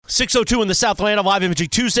6:02 in the South Atlanta Live Imaging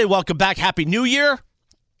Tuesday. Welcome back. Happy New Year,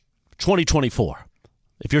 2024.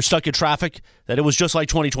 If you're stuck in traffic, that it was just like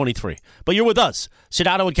 2023. But you're with us.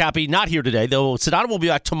 Sedano and Cappy not here today, though. Sedano will be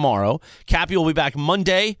back tomorrow. Cappy will be back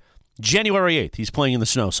Monday, January 8th. He's playing in the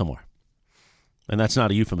snow somewhere. And that's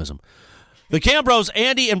not a euphemism. The Cambros,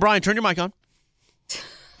 Andy and Brian, turn your mic on.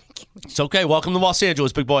 It's okay. Welcome to Los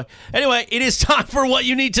Angeles, big boy. Anyway, it is time for What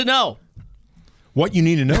You Need to Know. What You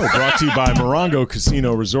Need to Know, brought to you by Morongo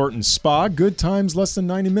Casino Resort and Spa. Good times, less than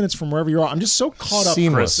 90 minutes from wherever you are. I'm just so caught up,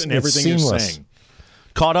 Chris, in everything you're saying.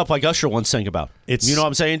 Caught up like Usher once sang about. You know what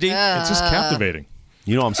I'm saying, D? It's just captivating.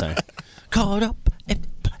 You know what I'm saying. Caught up.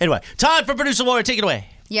 Anyway, time for Producer Laura. Take it away.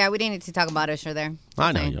 Yeah, we didn't need to talk about Usher there.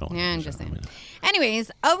 I know you don't. Yeah, I'm just saying.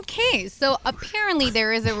 Anyways, okay, so apparently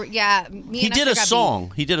there is He did a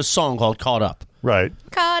song. He did a song called Caught Up. Right.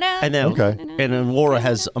 Caught Up. And then Laura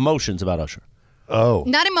has emotions about Usher. Oh.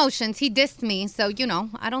 Not emotions. He dissed me, so,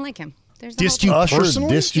 I don't like him. Dissed you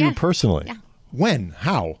personally? Dissed you personally? Yeah. When?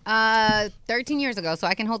 How? 13 years ago, so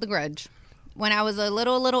I can hold a grudge. When I was a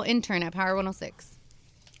little intern at Power 106.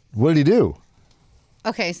 What did he do?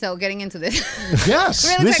 Okay, so getting into this.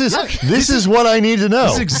 Yes. This is what I need to know.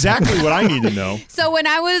 This is exactly what I need to know. So when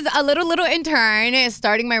I was a little intern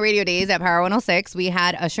starting my radio days at Power 106, we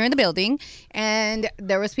had Usher in the building, and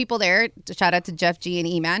there was people there, shout out to Jeff G and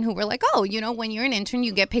E-Man, who were like, oh, when you're an intern,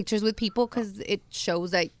 you get pictures with people because it shows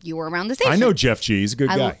that you were around the station. I know Jeff G. He's a good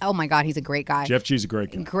guy. Oh my God, he's a great guy. Jeff G's a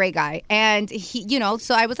great guy. Great guy. And he,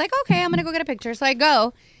 so I was like, okay, I'm going to go get a picture. So I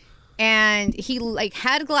go. And he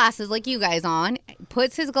had glasses like you guys on,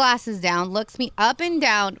 puts his glasses down, looks me up and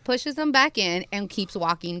down, pushes them back in, and keeps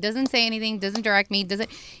walking. Doesn't say anything, doesn't direct me,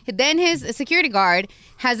 Then his security guard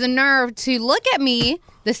has the nerve to look at me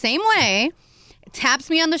the same way, taps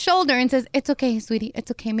me on the shoulder and says, it's okay, sweetie, it's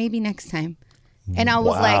okay, maybe next time. And I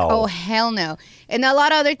was like, oh, hell no. And a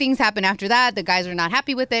lot of other things happened after that. The guys are not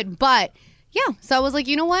happy with it. But, yeah, so I was like,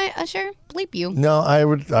 you know what, Usher? Bleep you. No, I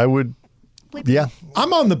would. Yeah.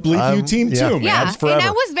 I'm on the bleep you team too, man. Yeah, and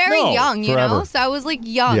I was very young, forever. So I was like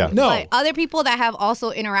young. Yeah. No. But other people that have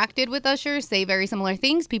also interacted with Usher say very similar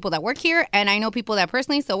things. People that work here, and I know people that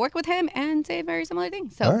personally still work with him and say very similar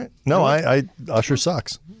things. So. All right. No, I Usher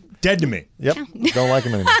sucks. Dead to me. Yep. Don't like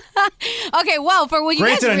him anymore. Okay, well, for what you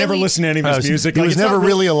Granted, guys I never listened to any of his music. He was never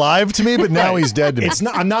really alive to me, but now he's dead to me.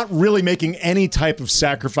 I'm not really making any type of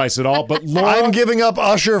sacrifice at all. But Laura, I'm giving up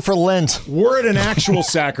Usher for Lent. Were it an actual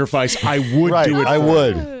sacrifice, I would do it. I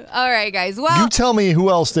would. All right, guys. Well, You tell me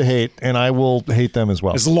who else to hate, and I will hate them as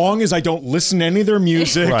well. As long as I don't listen to any of their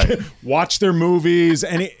music, Right. watch their movies,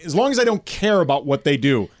 as long as I don't care about what they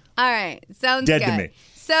do. all right. Sounds Dead good. to me.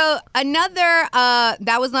 So another,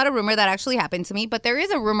 that was not a rumor that actually happened to me, but there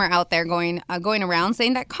is a rumor out there going around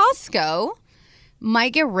saying that Costco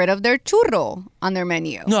might get rid of their churro on their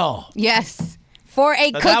menu. No. Yes. For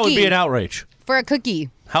a cookie. That would be an outrage. For a cookie.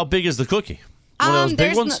 How big is the cookie? One of those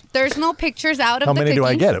big ones? There's no pictures out of How the many cookie. do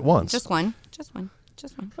I get at once? Just one.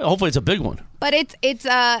 Hopefully it's a big one. But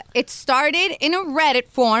it started in a Reddit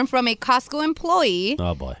forum from a Costco employee.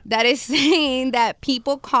 Oh, boy. That is saying that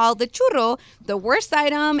people call the churro the worst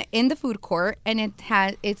item in the food court, and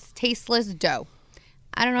it's tasteless dough.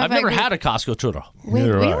 I don't know. I've never had a Costco churro. Wait,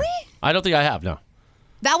 Neither have I. really? I don't think I have, no.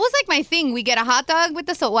 That was like my thing. We get a hot dog with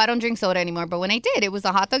the soda. Well, I don't drink soda anymore, but when I did, it was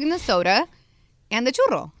a hot dog and the soda and the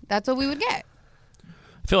churro. That's what we would get.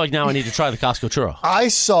 I feel like now I need to try the Costco churro. I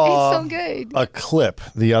saw It's so good. a clip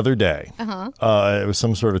the other day. It was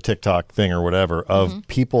some sort of TikTok thing or whatever of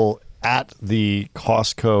people at the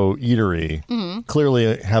Costco eatery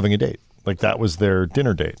clearly having a date. Like that was their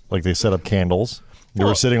dinner date. Like they set up candles. They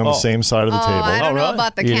were sitting on the same side of the table. I don't know really?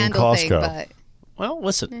 about the Eating candle thing, Costco. but Well,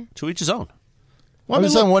 listen, to each his own.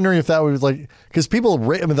 I'm wondering if that was like, because people,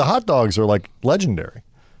 the hot dogs are like legendary.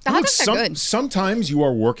 the hot dogs are good. Sometimes you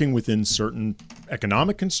are working within certain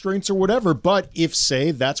economic constraints or whatever, but if,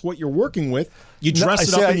 say, that's what you're working with, you dress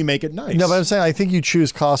it up and you make it nice. No, but I'm saying I think you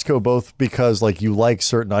choose Costco both because like you like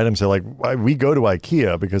certain items. So, like we go to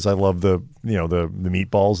IKEA because I love the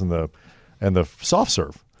meatballs and the soft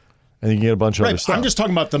serve. And you can get a bunch of other stuff. I'm just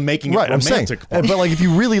talking about the making it romantic I'm saying, part. but like if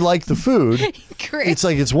you really like the food, it's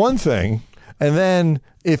like it's one thing. And then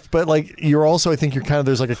you're also, I think you're kind of,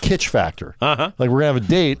 there's like a kitsch factor. Like we're going to have a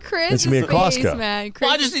date. It's going to be at Costco. Man.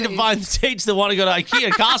 Well, I just need to find dates that want to go to IKEA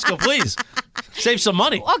and Costco, please. Save some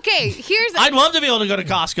money. Okay, I'd love to be able to go to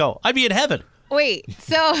Costco. I'd be in heaven. Wait,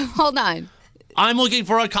 so hold on. I'm looking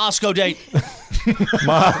for a Costco date.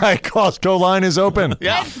 My Costco line is open.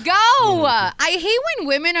 Yeah. Let's go. I hate when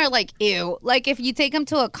women are like, ew. Like if you take them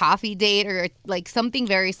to a coffee date or like something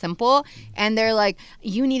very simple and they're like,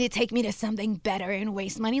 you need to take me to something better and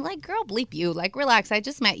waste money. Like, girl, bleep you. Like, relax. I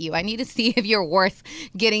just met you. I need to see if you're worth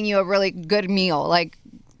getting you a really good meal. Like,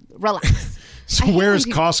 relax. So where's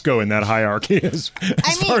Costco in that hierarchy?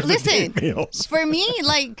 I mean, listen, for me,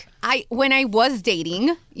 like when I was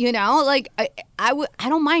dating, you know, like I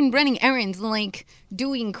don't mind running errands and like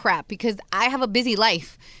doing crap because I have a busy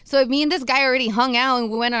life. So if me and this guy already hung out and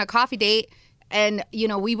we went on a coffee date and, you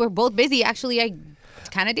know, we were both busy, actually, I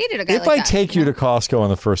kind of dated a guy If like I that. take you to Costco on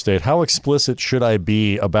the first date, how explicit should I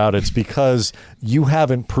be about it's because you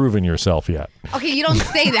haven't proven yourself yet? Okay, you don't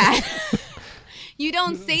say that. You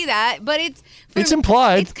don't say that, but it's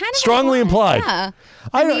implied. It's kind of strongly implied. Yeah.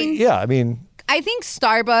 I mean, I think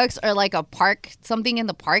Starbucks or like a park, something in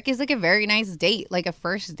the park is like a very nice date, like a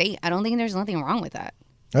first date. I don't think there's nothing wrong with that.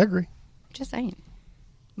 I agree. Just saying.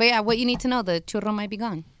 But yeah, what you need to know, the churro might be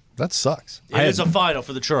gone. That sucks. It is a final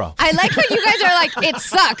for the churro. I like how you guys are like, it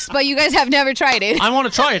sucks, but you guys have never tried it. I want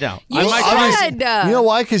to try it now. You I might try it. should. You know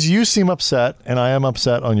why? Because you seem upset, and I am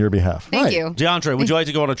upset on your behalf. Thank you. DeAndre, would you like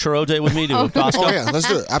to go on a churro date with me to Costco? Oh, yeah, let's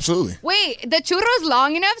do it. Absolutely. Wait, the churro's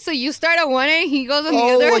long enough so you start at one end, he goes on the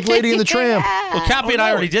Oh, other. like Lady and the Tramp. Yeah. Well, Cappy and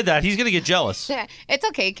I already did that. He's going to get jealous. It's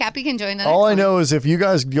okay. Cappy can join us. All I know is if you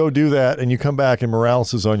guys go do that and you come back and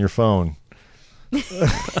Morales is on your phone.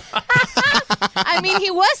 I mean,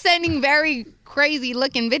 he was sending very crazy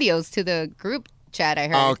looking videos to the group chat, I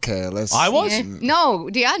heard. Okay, let's. I was? Yeah. No,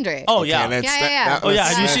 DeAndre. Oh, yeah. Yeah. Oh, yeah.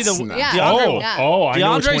 Have you seen the Yeah. DeAndre? Yeah. I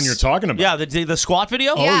know which one DeAndre's- you're talking about. Yeah, the squat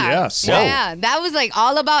video? Oh, yes. Yeah, Whoa. yeah. That was like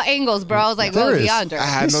all about angles, bro. I was like, There oh, is. DeAndre. I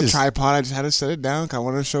had This no is- tripod. I just had to set it down. 'Cause I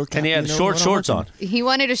wanted to show. And he had Cappy, short what I'm shorts working on. He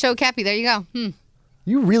wanted to show Cappy. There you go.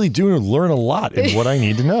 You really do learn a lot in what I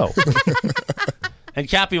need to know. And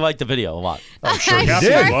Cappy liked the video a lot. I'm Cappy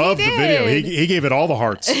sure loved he the video. did. He gave it all the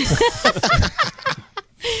hearts.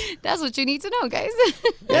 That's what you need to know, guys.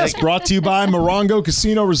 Yes, brought to you by Morongo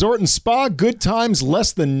Casino Resort and Spa. Good times,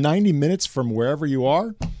 less than 90 minutes from wherever you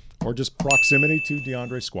are, or just proximity to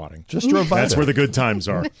DeAndre squatting. Just drove by That's there. where the good times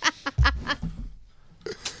are.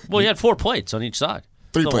 Well, he had 4 plates on each side.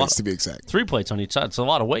 3 It's a plates lot- to be exact. 3 plates on each side. It's a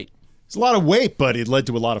lot of weight. It's a lot of weight, but it led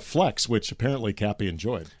to a lot of flex, which apparently Cappy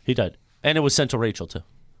enjoyed. He did. And it was sent to Rachel, too.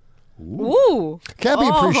 Ooh. Cappy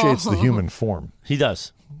appreciates the human form. He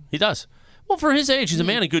does. He does. Well, for his age, he's a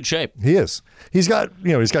man in good shape. He is. He's got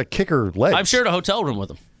kicker legs. I've shared a hotel room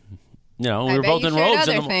with him. You know, we I were bet both you in shared robes.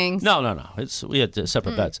 other in the, things. No. We had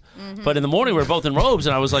separate beds. But in the morning, we were both in robes,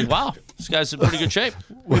 and I was like, wow, this guy's in pretty good shape.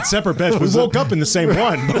 With separate beds. We woke up in the same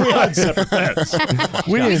one, but we had separate beds.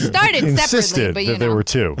 we started insisted separately, but, you that there know. were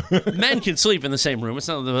two. Men can sleep in the same room. It's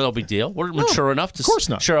not no big deal. We're mature enough to course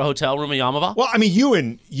not. share a hotel room in Yamava. Well, I mean,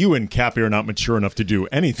 you and Cappy are not mature enough to do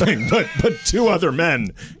anything, but 2 other men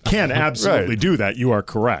can absolutely Right. do that. You are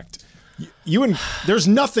correct. There's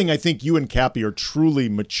nothing I think you and Cappy are truly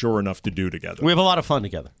mature enough to do together. We have a lot of fun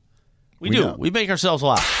together. We do. know. We make ourselves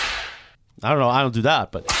laugh. I don't know. I don't do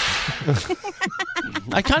that, but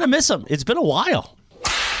I kind of miss him. It's been a while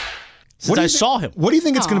since What do I you saw him. What do you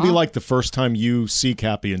think it's going to be like the first time you see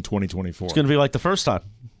Cappy in 2024? It's going to be like the first time.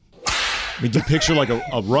 I mean, do you picture like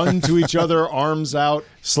a run to each other, arms out?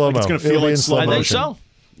 Slow-mo. Like it's going to It'll feel be like in slow I motion. think so.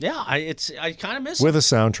 Yeah, I kind of miss him. With a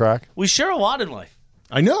soundtrack. We share a lot in life.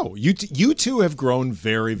 I know. You two have grown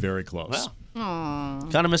very, very close. Wow.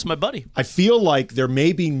 Kind of miss my buddy. I feel like there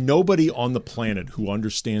may be nobody on the planet who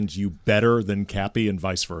understands you better than Cappy and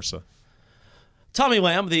vice versa. Tommy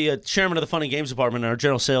Lamb, the chairman of the Fun and Games Department and our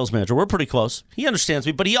general sales manager, we're pretty close. He understands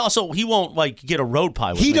me, but he won't like get a road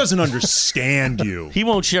pie with me. He doesn't understand you. He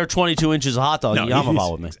won't share 22 inches of hot dog in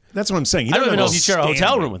Yamava with me. That's what I'm saying. He I don't doesn't even know if he'd share a understand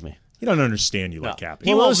hotel you. room with me. He doesn't understand you like Cappy.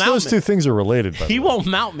 He Well, won't mount those me. two things are related. By He the way. won't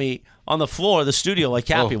mount me on the floor of the studio like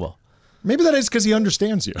Cappy will. Maybe that is because he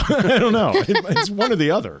understands you. I don't know. It's one or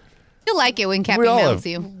the other. You like it when Cappy We all melts have,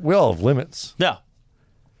 you. we all have limits. Yeah.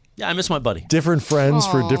 Yeah, I miss my buddy. Different friends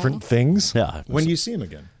for Aw. different things. Yeah. When do you see him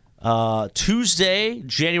again? Tuesday,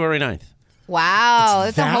 January 9th. Wow,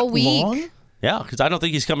 that's a That whole week. long? Yeah, because I don't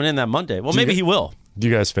think he's coming in that Monday. Well, maybe he will. Do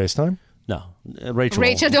you guys FaceTime? No, Rachel.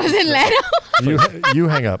 Rachel won't. doesn't let him. You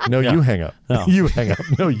hang up. No, you hang up. No. You hang up.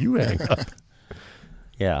 No, you hang up.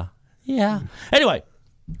 Yeah. Yeah. Anyway,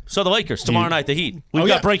 so the Lakers tomorrow night, the Heat. We've Oh,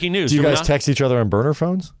 got yeah. breaking news. Do you do we guys not? text each other on burner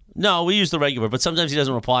phones? No, we use the regular, but sometimes he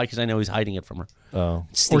doesn't reply because I know he's hiding it from her. Oh.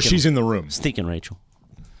 Or she's in the room. Stinking Rachel.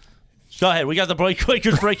 Go ahead. We got the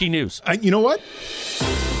Lakers breaking news. You know what?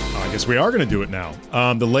 I guess we are going to do it now.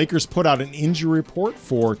 The Lakers put out an injury report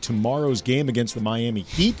for tomorrow's game against the Miami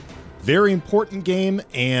Heat. Very important game,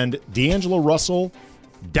 and D'Angelo Russell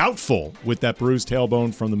doubtful with that bruised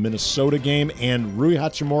tailbone from the Minnesota game, and Rui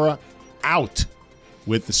Hachimura out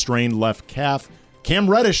with the strained left calf. Cam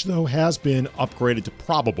Reddish, though, has been upgraded to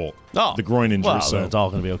probable, the groin injury. Well, so it's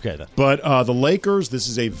all going to be okay then. But the Lakers, this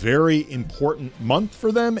is a very important month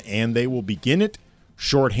for them, and they will begin it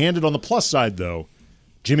shorthanded. On the plus side, though,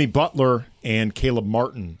 Jimmy Butler and Caleb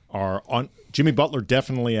Martin are on. Jimmy Butler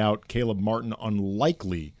definitely out. Caleb Martin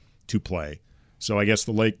unlikely to play. So I guess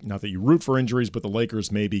not that you root for injuries, but the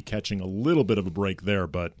Lakers may be catching a little bit of a break there.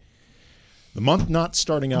 But the month not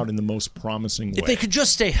starting out in the most promising way. If they could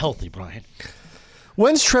just stay healthy, Brian.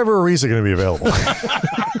 When's Trevor Ariza going to be available?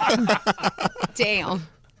 Damn.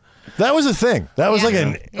 That was a thing. That was like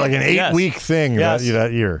an 8-week thing that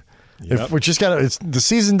year. Yep. If we just the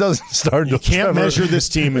season doesn't start. You can't measure this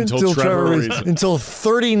team until Trevor Ariza. Until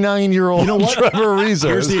 39-year-old Trevor Ariza.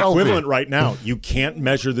 Here's the healthy. equivalent right now. You can't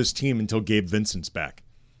measure this team until Gabe Vincent's back.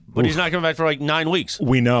 But he's not coming back for like 9 weeks.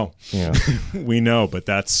 We know. Yeah. We know, but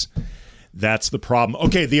that's the problem.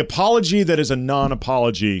 Okay, the apology that is a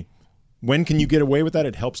non-apology. When can you get away with that?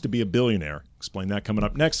 It helps to be a billionaire. Explain that coming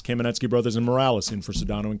up next. Kamenetsky Brothers and Morales in for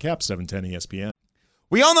Sedano and Cap, 710 ESPN.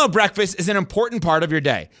 We all know breakfast is an important part of your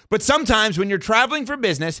day, but sometimes when you're traveling for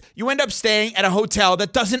business, you end up staying at a hotel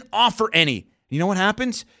that doesn't offer any. You know what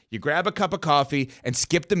happens? You grab a cup of coffee and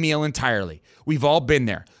skip the meal entirely. We've all been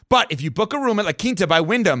there. But if you book a room at La Quinta by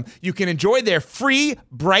Wyndham, you can enjoy their free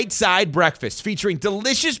Bright Side breakfast featuring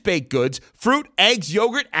delicious baked goods, fruit, eggs,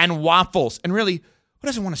 yogurt, and waffles. And really, who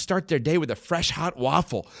doesn't want to start their day with a fresh, hot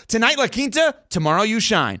waffle? Tonight, La Quinta, tomorrow you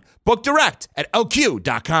shine. Book direct at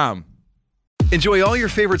lq.com. Enjoy all your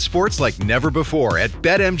favorite sports like never before at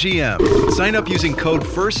BetMGM. Sign up using code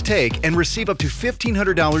FIRSTTAKE and receive up to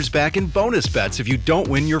 $1,500 back in bonus bets if you don't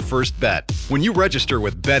win your first bet. When you register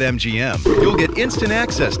with BetMGM, you'll get instant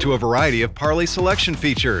access to a variety of parlay selection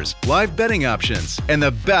features, live betting options, and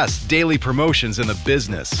the best daily promotions in the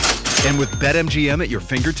business. And with BetMGM at your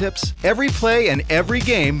fingertips, every play and every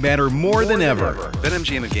game matter more than ever.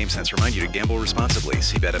 BetMGM and GameSense remind you to gamble responsibly.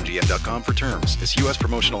 See BetMGM.com for terms. This U.S.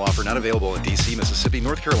 promotional offer not available in D.C., Mississippi,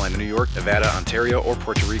 North Carolina, New York, Nevada, Ontario, or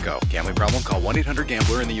Puerto Rico. Gambling problem? Call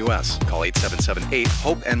 1-800-GAMBLER in the U.S. Call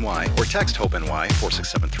 877-8-HOPE-NY or text HOPE-NY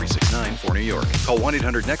 467-369 for New York. Call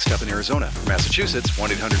 1-800-NEXT-STEP in Arizona. For Massachusetts,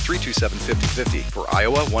 1-800-327-5050. For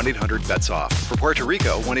Iowa, 1-800-BETS-OFF. For Puerto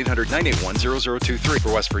Rico, 1-800-981-0023.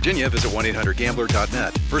 For West Virginia, visit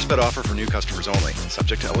 1-800-GAMBLER.net. First bet offer for new customers only.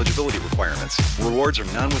 Subject to eligibility requirements. Rewards are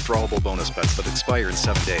non-withdrawable bonus bets that expire in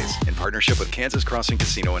 7 days. In partnership with Kansas Crossing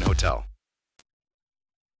Casino and Hotel.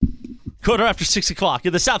 6:15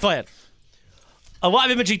 in the Southland. A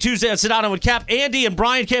live imaging Tuesday on Sedano and Cap. Andy and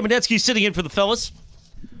Brian Kamenetsky sitting in for the fellas.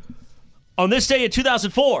 On this day in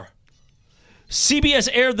 2004, CBS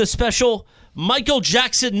aired the special Michael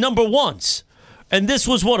Jackson number ones. And this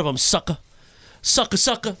was one of them. Sucker. Sucker,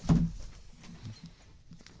 sucker.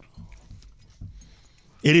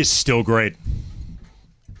 It is still great.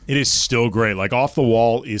 It is still great. Like, Off the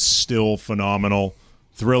Wall is still phenomenal.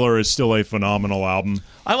 Thriller is still a phenomenal album.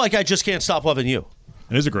 I Just Can't Stop Loving You.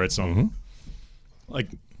 It is a great song. Mm-hmm. Like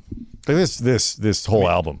this whole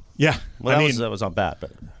album. Yeah. Well, that was on bad,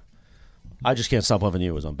 but I Just Can't Stop Loving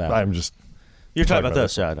You was on bad. You're talking about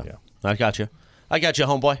this. Yeah, I know. Yeah. I got you,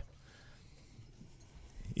 homeboy.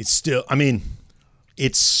 It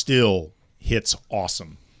still hits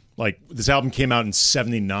awesome. Like, this album came out in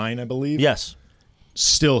 1979, I believe. Yes.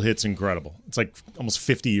 Still hits incredible. It's like almost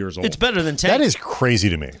 50 years old. It's better than 10. That is crazy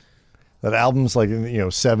to me. That album's like in the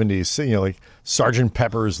 70s, like Sgt.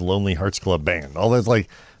 Pepper's Lonely Hearts Club Band. All that's like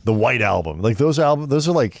the White Album. Like those are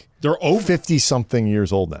like they're over 50-something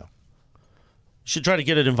years old now. Should try to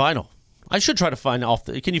get it in vinyl. I should try to find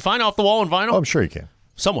Can you find Off the Wall in vinyl? Oh, I'm sure you can.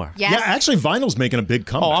 Somewhere. Yes. Yeah, actually, vinyl's making a big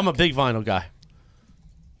comeback. Oh, I'm a big vinyl guy.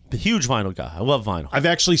 A huge vinyl guy. I love vinyl. I've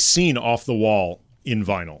actually seen Off the Wall in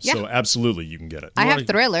vinyl, Yeah. so absolutely you can get it. I have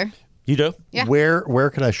Thriller. You do? Yeah. Where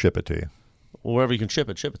can I ship it to you? Well, wherever you can ship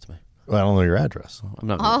it to me. Well, I don't know your address. I'm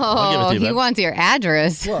not. I'll give it to you, He man. wants your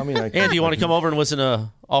address. Well, I mean, Andy, you want to come over and listen to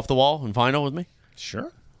Off the Wall and vinyl with me?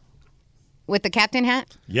 Sure. With the captain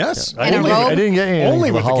hat? Yes. And a robe? I didn't get anything Only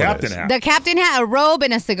for with the holidays. captain hat. The captain hat, a robe,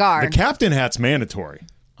 and a cigar. The captain hat's mandatory.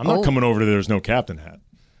 I'm not coming over to there's no captain hat.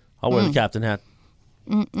 I'll wear the captain hat.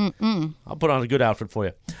 I'll put on a good outfit for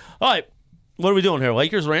you. All right. What are we doing here?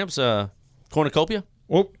 Lakers, Rams, cornucopia?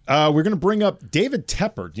 Well, we're going to bring up David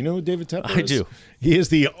Tepper. Do you know who David Tepper is? I do. He is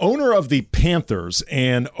the owner of the Panthers,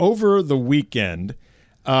 and over the weekend,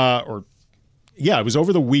 it was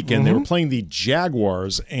over the weekend, they were playing the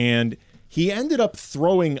Jaguars, and he ended up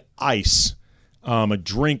throwing ice a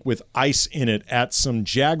drink with ice in it at some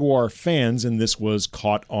Jaguar fans, and this was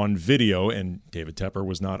caught on video, and David Tepper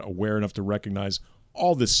was not aware enough to recognize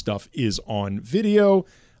all this stuff is on video.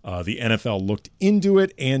 The NFL looked into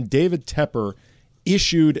it, and David Tepper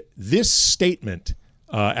issued this statement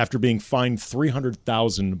after being fined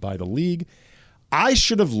 $300,000 by the league. I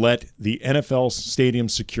should have let the NFL stadium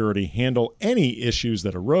security handle any issues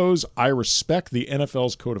that arose. I respect the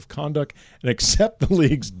NFL's code of conduct and accept the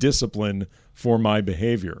league's discipline for my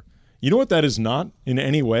behavior. You know what that is not in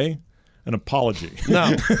any way? An apology.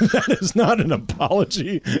 No. That is not an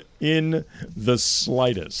apology in the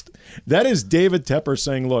slightest. That is David Tepper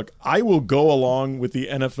saying, look, I will go along with the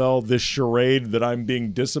NFL, this charade that I'm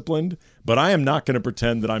being disciplined, but I am not going to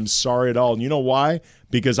pretend that I'm sorry at all. And you know why?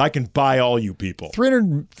 Because I can buy all you people.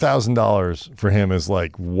 $300,000 for him is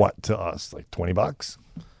like what to us? Like $20?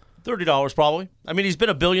 $30 probably. I mean, he's been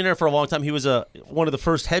a billionaire for a long time. He was one of the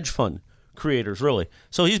first hedge fund creators, really.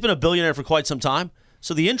 So he's been a billionaire for quite some time.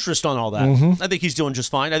 So the interest on all that, I think he's doing just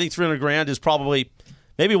fine. I think $300,000 is probably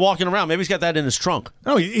maybe walking around. Maybe he's got that in his trunk.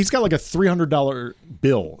 No, he's got like a $300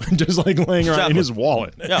 bill just like laying around in his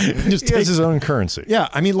wallet. Yeah. Just He has his own currency. Yeah,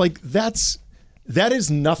 I mean, like that is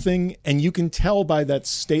nothing, and you can tell by that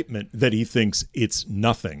statement that he thinks it's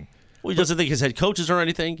nothing. Well, he doesn't think his head coaches are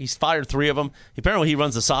anything. He's fired 3 of them. Apparently, he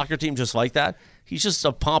runs the soccer team just like that. He's just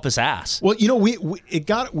a pompous ass. Well, you know, we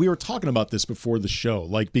were talking about this before the show,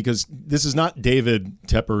 like because this is not David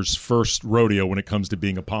Tepper's first rodeo when it comes to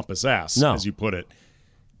being a pompous ass, as you put it.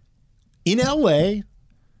 In LA,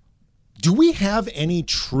 do we have any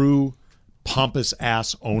true pompous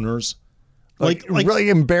ass owners? Like really,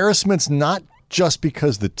 embarrassment's not just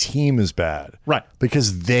because the team is bad, right?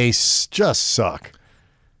 Because they just suck.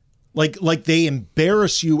 Like they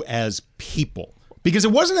embarrass you as people. Because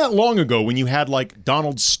it wasn't that long ago when you had like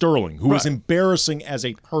Donald Sterling, who was embarrassing as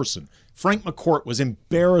a person. Frank McCourt was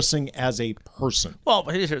embarrassing as a person. Well,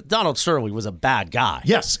 Donald Sterling was a bad guy.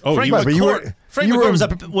 Yes. Oh, Frank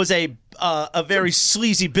McCourt was a very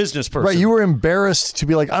sleazy business person. Right, you were embarrassed to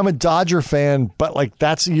be like, I'm a Dodger fan, but like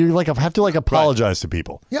you have to apologize to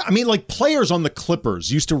people. Yeah, I mean, like players on the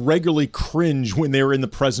Clippers used to regularly cringe when they were in the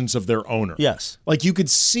presence of their owner. Yes. Like you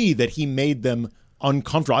could see that he made them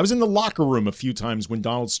uncomfortable. I was in the locker room a few times when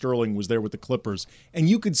Donald Sterling was there with the Clippers, and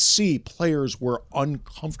you could see players were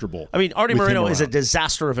uncomfortable. I mean, Artie Moreno is a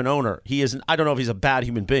disaster of an owner. He isn't. I don't know if he's a bad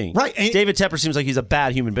human being. Right. And David Tepper seems like he's a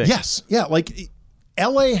bad human being. Yes. Yeah. Like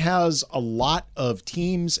LA has a lot of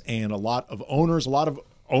teams and a lot of owners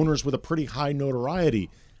with a pretty high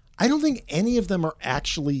notoriety. I don't think any of them are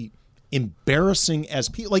actually embarrassing as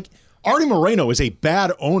people. Like Artie Moreno is a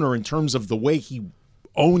bad owner in terms of the way he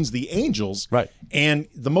owns the Angels. Right. And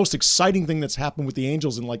the most exciting thing that's happened with the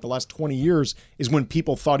Angels in like the last 20 years is when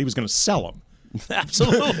people thought he was going to sell them.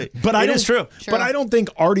 Absolutely. But it is true. But I don't think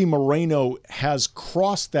Artie Moreno has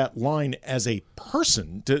crossed that line as a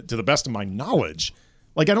person, to the best of my knowledge.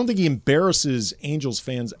 Like, I don't think he embarrasses Angels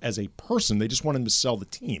fans as a person. They just want him to sell the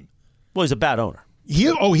team. Well, he's a bad owner. He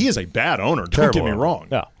is a bad owner. Don't get me wrong.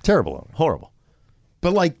 Yeah. Terrible owner. Horrible.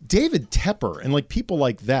 But like David Tepper and like people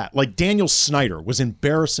like that, like Daniel Snyder was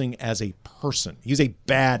embarrassing as a person. He's a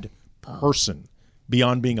bad person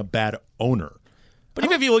beyond being a bad owner. But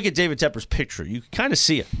even if you look at David Tepper's picture, you can kind of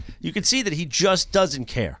see it. You can see that he just doesn't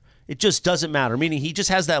care. It just doesn't matter. Meaning he just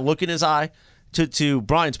has that look in his eye. To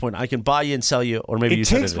Brian's point, I can buy you and sell you, or maybe you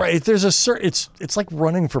said it. Right. There's a certain. It's like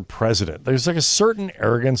running for president. There's like a certain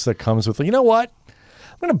arrogance that comes with, you know what?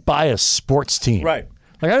 I'm going to buy a sports team. Right.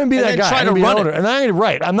 Like I'm going to be that guy. Try I'm to going to be run an owner. it.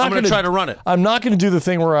 And I'm not going to try to run it. I'm not going to do the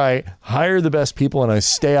thing where I hire the best people and I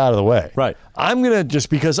stay out of the way. Right. I'm going to, just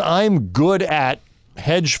because I'm good at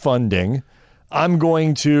hedge funding, I'm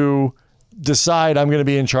going to decide I'm going to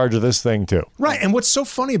be in charge of this thing too. Right. And what's so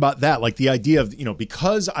funny about that, like the idea of,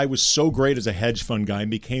 because I was so great as a hedge fund guy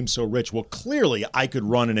and became so rich, well, clearly I could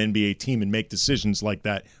run an NBA team and make decisions like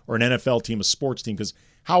that, or an NFL team, a sports team, because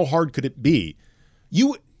how hard could it be?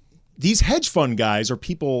 These hedge fund guys, or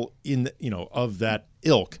people of that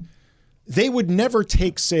ilk, they would never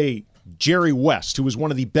take, say, Jerry West, who was one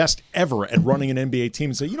of the best ever at running an NBA team,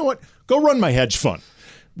 and say, you know what, go run my hedge fund.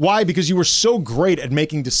 Why? Because you were so great at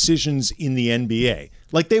making decisions in the NBA.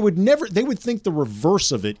 Like they would think the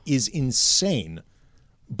reverse of it is insane,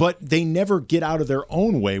 but they never get out of their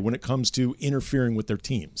own way when it comes to interfering with their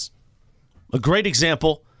teams. A great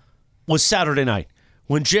example was Saturday night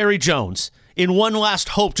when Jerry Jones, in one last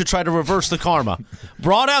hope to try to reverse the karma,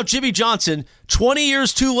 brought out Jimmy Johnson 20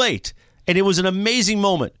 years too late, and it was an amazing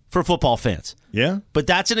moment for football fans. Yeah. But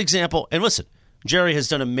that's an example. And listen, Jerry has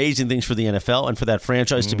done amazing things for the NFL and for that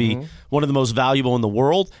franchise to be one of the most valuable in the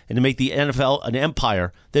world and to make the NFL an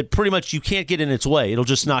empire that pretty much you can't get in its way. It'll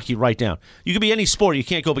just knock you right down. You could be any sport. You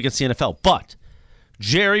can't go up against the NFL. But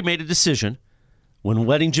Jerry made a decision when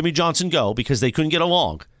letting Jimmy Johnson go because they couldn't get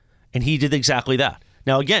along, and he did exactly that.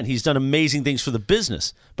 Now, again, he's done amazing things for the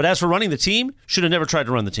business. But as for running the team, should have never tried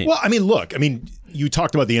to run the team. Well, look, you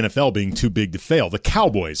talked about the NFL being too big to fail. The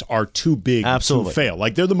Cowboys are too big to fail.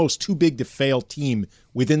 Like, they're the most too big to fail team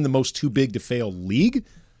within the most too big to fail league.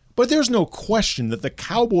 But there's no question that the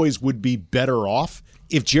Cowboys would be better off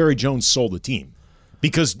if Jerry Jones sold the team.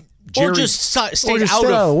 Because Jerry... Or just stay out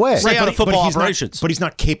of the way. Stay out of football operations. But he's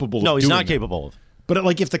not capable of doing No, he's not that. capable of. But,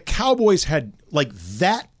 like, if the Cowboys had, like,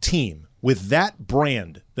 that team... with that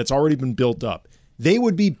brand that's already been built up, they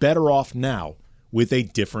would be better off now with a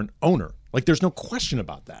different owner. Like, there's no question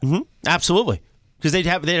about that. Mm-hmm. Absolutely. Because they'd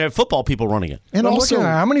have football people running it. And also,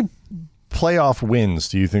 how many playoff wins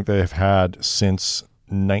do you think they've had since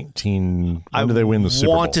 19... When did they win the Super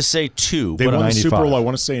Bowl? I want to say 2. They won the Super Bowl, I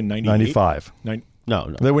want to say, in 98. 95.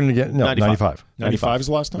 No. They wouldn't get... No, 95. 95 is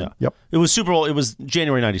the last time? Yeah. Yep. It was Super Bowl. It was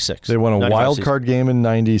January 96. They won a wild season. card game in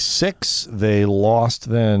 96. They lost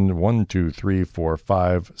then 1, 2, 3, 4,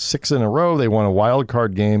 5, 6 in a row. They won a wild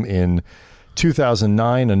card game in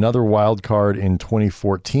 2009, another wild card in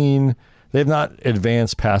 2014. They have not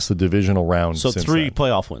advanced past the divisional round So since 3 then.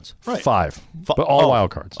 playoff wins. Right. 5, but all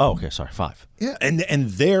wild cards. Oh, okay. Sorry. 5. Yeah, and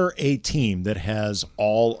they're a team that has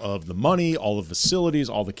all of the money, all the facilities,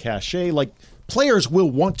 all the cachet. Like, players will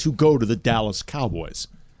want to go to the Dallas Cowboys.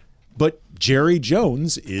 But Jerry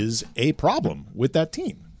Jones is a problem with that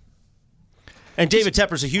team. And David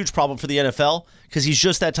Tepper's a huge problem for the NFL because he's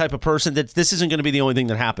just that type of person that this isn't going to be the only thing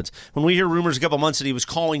that happens. When we hear rumors a couple months that he was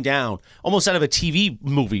calling down, almost out of a TV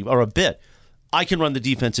movie or a bit, I can run the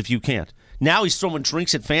defense if you can't. Now he's throwing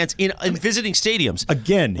drinks at fans in visiting stadiums.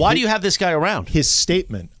 Again, why do you have this guy around? His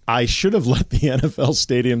statement, I should have let the NFL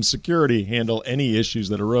stadium security handle any issues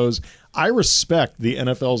that arose. I respect the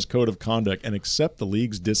NFL's code of conduct and accept the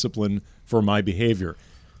league's discipline for my behavior.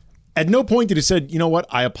 At no point did he say, you know what,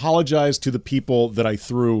 I apologize to the people that I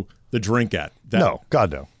threw the drink at. No,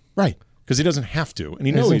 God, no. Right, because he doesn't have to, and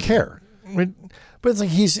he doesn't knows care. But it's like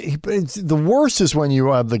the worst is when you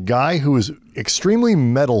have the guy who is extremely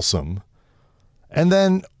meddlesome and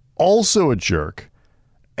then also a jerk.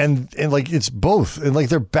 And like it's both. And like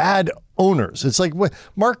they're bad owners. It's like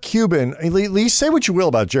Mark Cuban, at least say what you will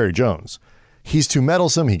about Jerry Jones. He's too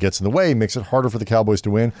meddlesome. He gets in the way. He makes it harder for the Cowboys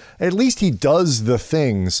to win. At least he does the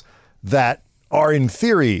things that are in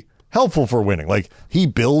theory helpful for winning. Like he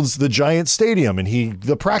builds the giant stadium and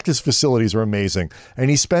the practice facilities are amazing and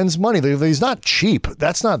he spends money. He's not cheap.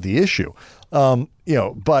 That's not the issue.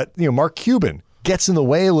 But Mark Cuban gets in the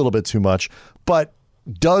way a little bit too much, but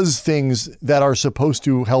does things that are supposed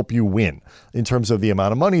to help you win in terms of the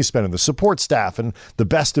amount of money you spend and the support staff and the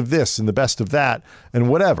best of this and the best of that and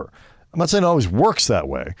whatever. I'm not saying it always works that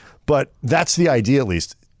way, but that's the idea at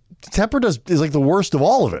least. Tepper is like the worst of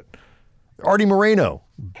all of it. Artie Moreno,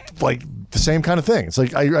 like the same kind of thing. It's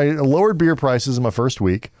like I lowered beer prices in my first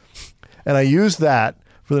week, and I used that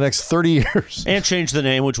for the next 30 years. And changed the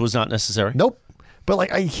name, which was not necessary. Nope. But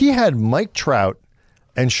like he had Mike Trout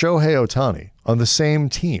and Shohei Ohtani on the same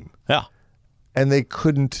team. Yeah. And they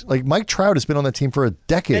couldn't, like Mike Trout has been on that team for a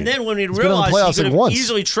decade. And then when he He's been on the realized he playoffs could have once.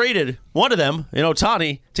 easily traded one of them,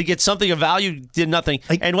 Ohtani, to get something of value, did nothing,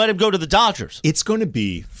 and let him go to the Dodgers. It's going to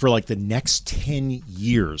be, for like the next 10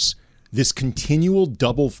 years, this continual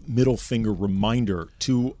double middle finger reminder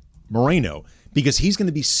to Moreno, because he's going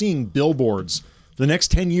to be seeing billboards for the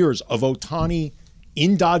next 10 years of Ohtani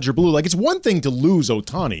in Dodger blue. Like, it's one thing to lose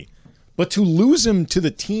Ohtani, but to lose him to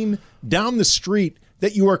the team down the street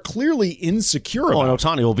that you are clearly insecure about. Well, and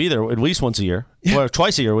Ohtani will be there at least once a year, or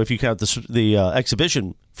twice a year if you count the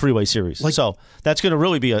exhibition freeway series. So that's going to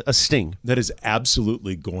really be a sting. That is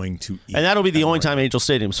absolutely going to eat. And that'll be the only time Angel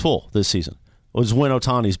Stadium's full this season, was when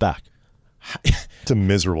Ohtani's back. It's a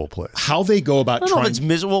miserable place. How they go about I don't know if it's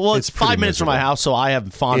miserable. Well, it's 5 minutes from my house, so I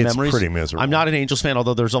have fond It's memories. pretty miserable. I'm not an Angels fan,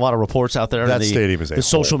 although there's a lot of reports out there. That in stadium is a the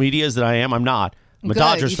social hole. medias that I am. I'm not. I'm a Good,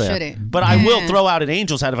 Dodgers you fan. shouldn't. But I will throw out an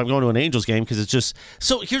Angels hat if I'm going to an Angels game because it's just.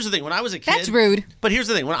 So here's the thing. When I was a kid. That's rude. But here's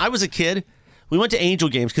the thing. When I was a kid, we went to Angel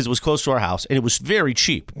games because it was close to our house and it was very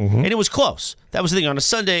cheap. And it was close. That was the thing. On a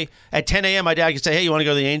Sunday at 10 a.m., my dad could say, hey, you want to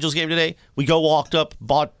go to the Angels game today? We walked up,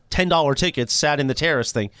 bought $10 tickets, sat in the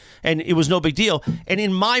terrace thing, and it was no big deal. And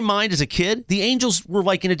in my mind as a kid, the Angels were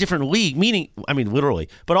like in a different league, meaning, I mean, literally,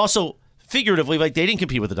 but also figuratively, like they didn't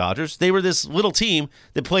compete with the Dodgers. They were this little team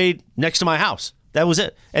that played next to my house. That was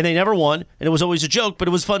it. And they never won, and it was always a joke, but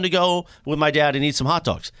it was fun to go with my dad and eat some hot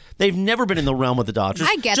dogs. They've never been in the realm of the Dodgers.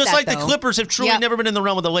 I get Just that, like though. the Clippers have truly Yep. never been in the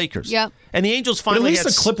realm of the Lakers. Yep. And the Angels But at finally least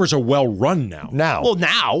the Clippers are well run now. Well,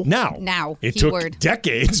 now. Now, It keyword. took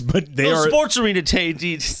decades, but they Those are. sports arena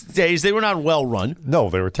days, they were not well run. No,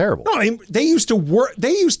 they were terrible. No, I mean, they used to work.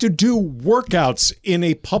 They used to do workouts in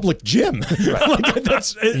a public gym. Like,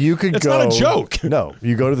 that's You could that's go. not a joke. No,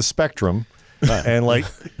 you go to the Spectrum, and like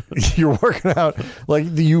you're working out. Like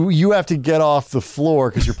you have to get off the floor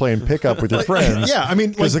because you're playing pickup with your friends. Yeah, I mean,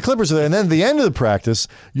 because like- the Clippers are there, and then at the end of the practice,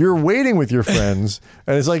 you're waiting with your friends,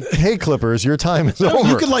 and it's like, "Hey, Clippers, your time is over."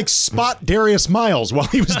 You could like spot Darius Miles while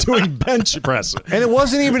he was doing bench press. And it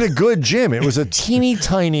wasn't even a good gym. It was a teeny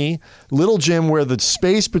tiny little gym where the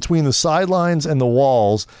space between the sidelines and the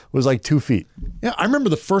walls was like 2 feet. Yeah, I remember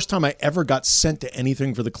the first time I ever got sent to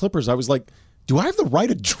anything for the Clippers. I was like, "Do I have the right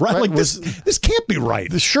address? Right, Like this can't be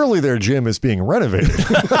right." Surely their gym is being renovated.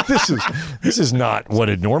 this is not what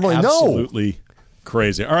it normally. No. Absolutely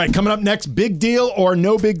crazy. All right, coming up next, big deal or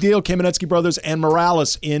no big deal. Kamenetsky Brothers and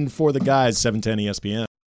Morales in for the guys. 710 ESPN.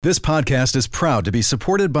 This podcast is proud to be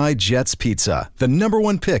supported by Jets Pizza, the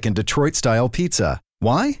 #1 pick in Detroit-style pizza.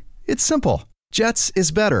 Why? It's simple. Jets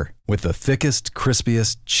is better. With the thickest,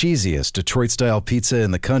 crispiest, cheesiest Detroit-style pizza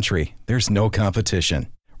in the country, there's no competition.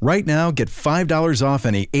 Right now, get $5 off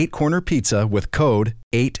any 8-corner pizza with code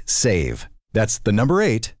 8SAVE. That's the number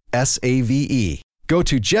 8, SAVE. Go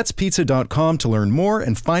to jetspizza.com to learn more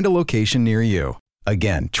and find a location near you.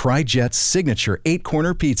 Again, try Jet's signature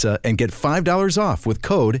 8-corner pizza and get $5 off with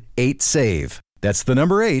code 8SAVE. That's the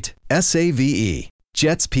number 8, SAVE.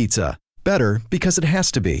 Jet's Pizza. Better because it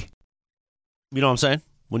has to be. You know what I'm saying?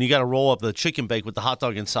 When you got to roll up the chicken bake with the hot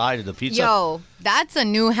dog inside of the pizza. Yo, that's a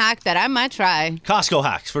new hack that I might try. Costco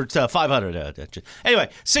hacks for $500. Anyway,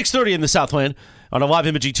 6:30 in the Southland on a live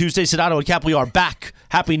imaging Tuesday. Sedano and Cap, we are back.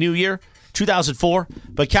 Happy New Year, 2004.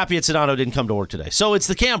 But Cappy and Sedano didn't come to work today. So it's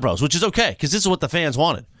the Cam Bros, which is okay because this is what the fans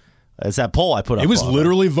wanted. It's that poll I put up. It was on,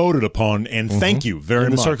 literally voted upon, and thank you very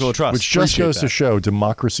in the much. circle of trust. Which just Appreciate goes to that. show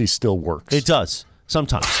democracy still works. It does,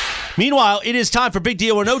 sometimes. Meanwhile, it is time for Big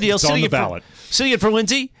Deal or No Deal. It's on the ballot. Sitting in for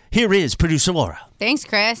Lindsay, here is producer Laura. Thanks,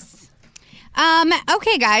 Chris.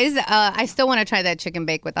 Okay, guys. I still want to try that chicken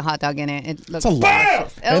bake with the hot dog in it. It looks a lot.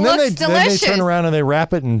 delicious. It And then looks they delicious. turn around and they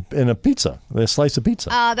wrap it in a pizza. They slice a pizza.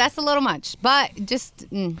 That's a little much, but just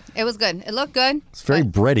it was good. It looked good. It's very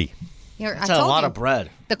bready. Here, I That's a told lot you. of bread.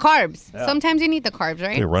 The carbs. Sometimes you need the carbs,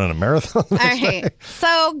 right? You're running a marathon. All right.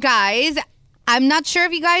 So, guys, I'm not sure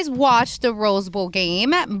if you guys watched the Rose Bowl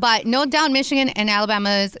game, but no doubt Michigan and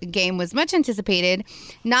Alabama's game was much anticipated,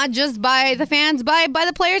 not just by the fans, but by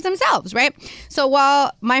the players themselves, right? So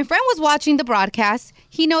while my friend was watching the broadcast,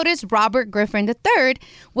 he noticed Robert Griffin III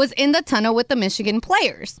was in the tunnel with the Michigan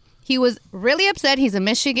players. He was really upset. He's a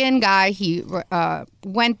Michigan guy. He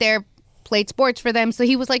went there, played sports for them. So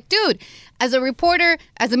he was like, dude, as a reporter,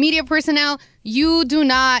 as a media personnel, you do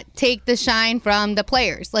not take the shine from the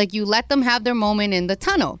players. Like, you let them have their moment in the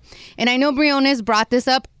tunnel. And I know Briones brought this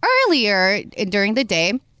up earlier during the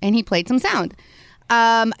day, and he played some sound.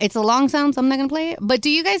 It's a long sound, so I'm not going to play it. But do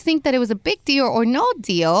you guys think that it was a big deal or no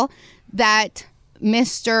deal that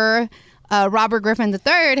Mr. Robert Griffin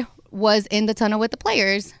III was in the tunnel with the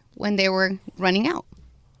players when they were running out?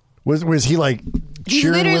 Was he like He's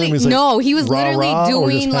cheering with literally him? He's like, no, he was rah, literally rah, or just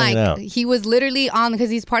doing hanging out? he was literally on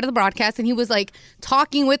because he's part of the broadcast, and he was like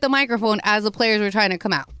talking with the microphone as the players were trying to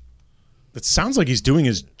come out. It sounds like he's doing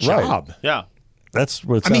his job. Yeah. That's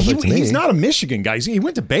what it I mean, sounds like to me. he's not a Michigan guy. He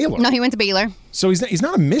went to Baylor. No, he went to Baylor. So he's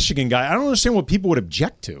not a Michigan guy. I don't understand what people would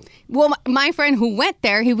object to. Well, my friend who went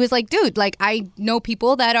there, he was like, dude, like, I know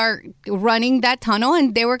people that are running that tunnel,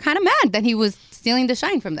 and they were kind of mad that he was stealing the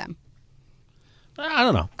shine from them. I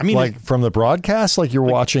don't know. I mean, like from the broadcast, like you're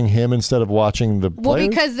watching him instead of watching the Well, players?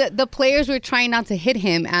 because the players were trying not to hit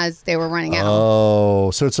him as they were running out.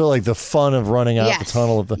 Oh, so it's sort of like the fun of running out the Yes.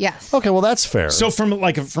 tunnel of the. Yes. Okay, well that's fair. so from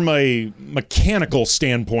a mechanical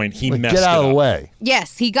standpoint, he like, messed get out it of the up. way.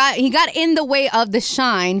 Yes, he got in the way of the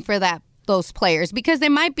shine for those players because they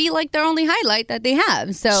might be like their only highlight that they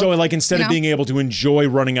have. So like instead you of know? being able to enjoy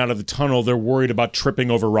running out of the tunnel, they're worried about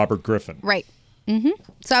tripping over Robert Griffin. Right.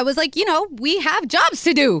 So I was like, we have jobs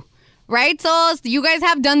to do, right? So you guys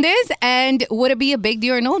have done this, and would it be a big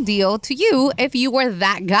deal or no deal to you if you were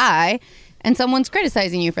that guy and someone's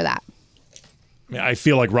criticizing you for that? I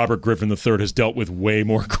feel like Robert Griffin III has dealt with way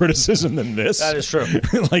more criticism than this. That is true.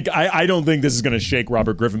 Like, I don't think this is going to shake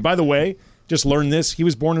Robert Griffin. By the way, just learned this. He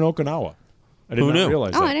was born in Okinawa. I did Who not knew?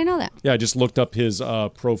 realize Oh, that. I didn't know that. Yeah, I just looked up his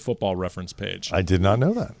Pro Football Reference page. I did not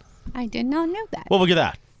know that. I did not know that. Well, look at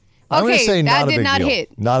that. I'm going to say that not a did big not deal.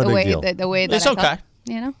 hit Not a the big way, deal. The way that It's I okay. thought,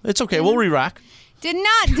 you know? It's okay. We'll re-rack. Did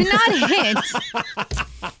not hit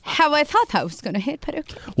how I thought that was going to hit, but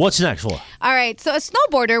okay. What's next for? All right, so a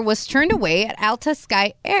snowboarder was turned away at Alta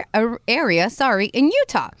Sky area, in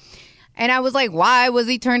Utah. And I was like, why was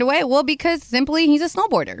he turned away? Well, because simply he's a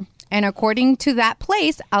snowboarder. And according to that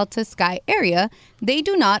place, Alta Sky area, they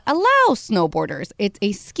do not allow snowboarders. It's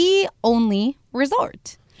a ski-only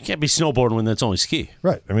resort. You can't be snowboarding when that's only ski.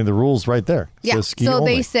 Right. I mean, the rule's right there. It Yeah, says ski so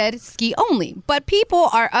only. they said ski only. But people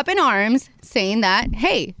are up in arms saying that,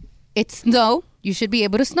 hey, it's snow. You should be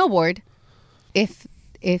able to snowboard if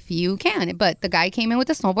you can. But the guy came in with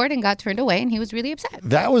a snowboard and got turned away, and he was really upset.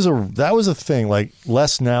 That was a thing, like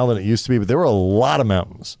less now than it used to be, but there were a lot of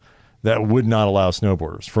mountains that would not allow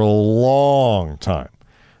snowboarders for a long time.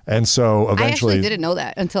 And so eventually I actually didn't know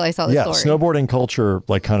that until I saw the story. Snowboarding culture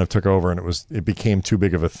like kind of took over, and it became too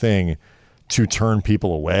big of a thing to turn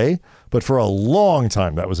people away. But for a long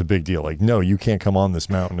time, that was a big deal. Like, no, you can't come on this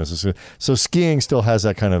mountain. So skiing still has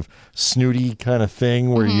that kind of snooty kind of thing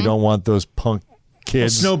where Mm-hmm. you don't want those punk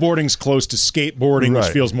kids. Snowboarding's close to skateboarding, which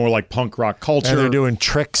Right. feels more like punk rock culture. And they're doing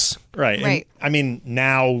tricks. Right. And, Right. I mean,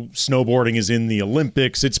 now snowboarding is in the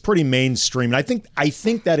Olympics. It's pretty mainstream. And I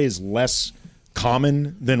think that is less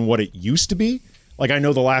common than what it used to be. Like, I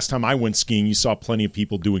know the last time I went skiing, you saw plenty of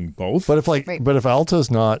people doing both. But if Right. but if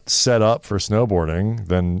Alta's not set up for snowboarding,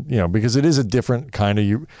 then because it is a different kind of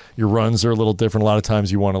your runs are a little different. A lot of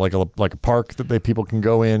times you want like a park that people can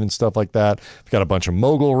go in and stuff like that. You've got a bunch of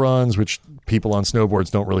mogul runs, which people on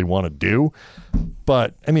snowboards don't really want to do.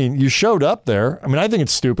 But I mean, you showed up there. I mean, I think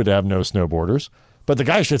it's stupid to have no snowboarders. But the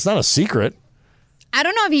guy, it's not a secret. I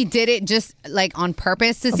don't know if he did it just like on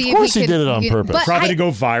purpose to see if course he he could. did it on purpose. But Probably to go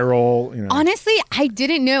viral. honestly, I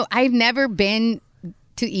didn't know. I've never been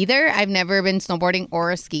to either. I've never been snowboarding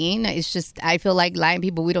or skiing. It's just I feel like lying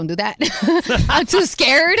people. We don't do that. I'm too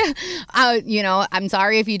scared. I'm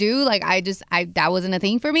sorry if you do. Like that wasn't a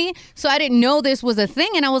thing for me. So I didn't know this was a thing,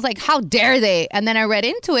 and I was like, how dare they? And then I read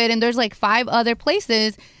into it, and there's like 5 other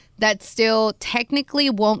places that still technically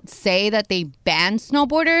won't say that they ban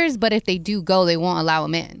snowboarders, but if they do go, they won't allow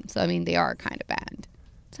them in. So I mean, they are kind of banned.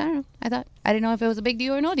 So I don't know. I didn't know if it was a big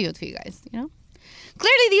deal or no deal to you guys.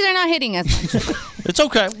 Clearly these are not hitting as much. It's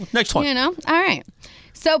okay. Next one. All right.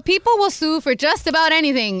 So people will sue for just about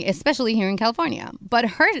anything, especially here in California. But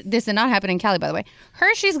this did not happen in Cali, by the way.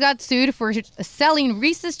 Hershey's got sued for selling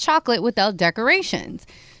Reese's chocolate without decorations.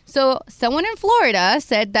 So someone in Florida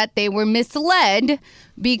said that they were misled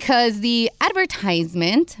because the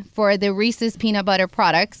advertisement for the Reese's peanut butter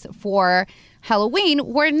products for Halloween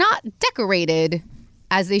were not decorated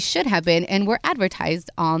as they should have been and were advertised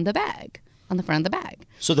on the bag, on the front of the bag.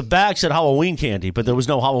 So the bag said Halloween candy, but there was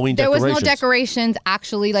no Halloween There decorations. was no decorations,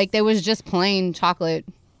 actually. Like, there was just plain chocolate.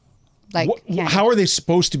 Like, candy. How are they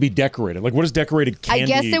supposed to be decorated? Like, what is decorated candy? I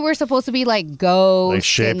guess they were supposed to be like ghosts, Like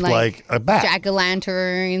shaped and like a bat.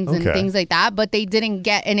 jack-o'-lanterns and Okay. things like that. But they didn't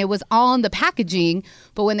get, and it was on the packaging.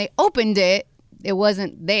 But when they opened it, it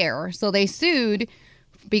wasn't there. So they sued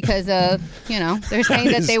because of, they're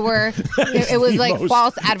saying that they were. It was like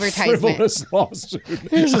false advertisement. Frivolous lawsuit.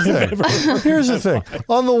 Here's the thing.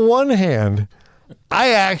 On the one hand, I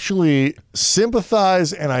actually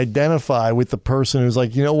sympathize and identify with the person who's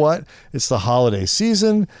like, you know what? It's the holiday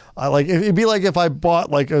season. It'd be like if I bought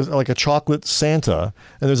like a chocolate Santa,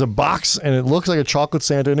 and there's a box and it looks like a chocolate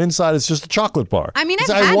Santa, and inside it's just a chocolate bar. I mean, I've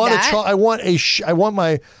So had want that. I want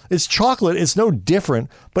my. It's chocolate. It's no different,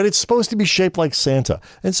 but it's supposed to be shaped like Santa.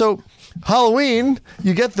 And so Halloween,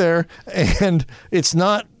 you get there and it's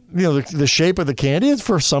not the shape of the candy.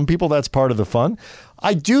 For some people, that's part of the fun.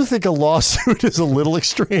 I do think a lawsuit is a little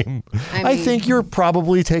extreme. I think you're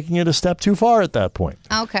probably taking it a step too far at that point.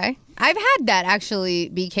 Okay. I've had that actually,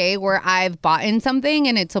 BK, where I've bought in something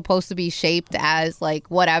and it's supposed to be shaped as like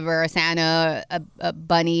whatever, a Santa, a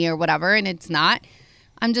bunny or whatever, and it's not.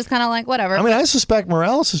 I'm just kind of like, whatever. I mean, I suspect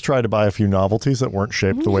Morales has tried to buy a few novelties that weren't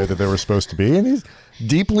shaped the way that they were supposed to be, and he's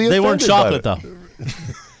deeply offended. They weren't chocolate, though.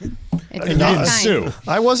 It's You not didn't fine. sue.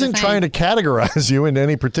 I wasn't Just saying. trying to categorize you into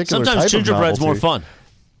any particular Sometimes type of gingerbread's more novelty. fun.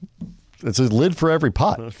 It's a lid for every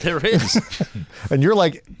pot, There is. and you're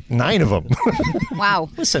like 9 of them. Wow.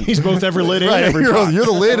 Listen, He's both every lid and Right, every you're, pot. you're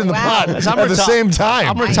the lid and the Wow. pot I'm at the same time.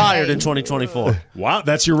 I'm retired in 2024. Wow,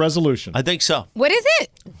 that's your resolution. I think so. What is it?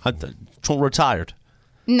 Retired.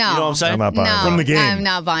 No. You know what I'm saying? I'm not buying No, it. From the game. I'm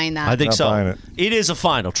not buying that. I think Not so. buying it. It is a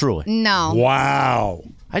final, truly. No. Wow.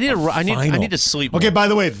 I need to sleep. Okay, more. by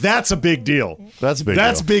the way, that's a big deal. That's a big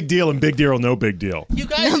That's deal. big deal and big deal or no big deal. You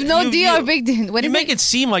guys, No deal or big deal. What You is make it? it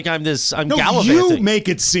seem like I'm No, gallivanting. you make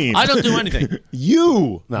it seem. I don't do anything.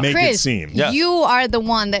 You make Chris, it seem. Yeah. you are the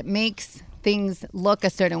one that makes things look a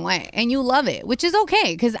certain way, and you love it, which is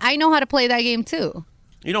okay because I know how to play that game too.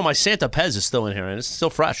 You know, my Santa Pez is still in here, and it's still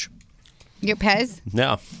fresh. Your Pez?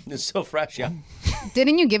 No, it's still fresh, yeah.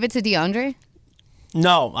 Didn't you give it to DeAndre?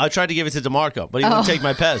 No, I tried to give it to DeMarco, but he wouldn't take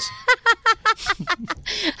my Pez.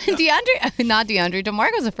 Not DeAndre.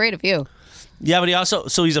 DeMarco's afraid of you. Yeah, but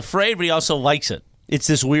he's afraid, but he also likes it. It's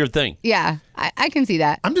this weird thing. Yeah, I can see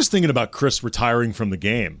that. I'm just thinking about Chris retiring from the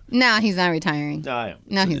game. No, he's not retiring. I am.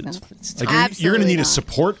 No, he's not. Like you're going to need Absolutely a not.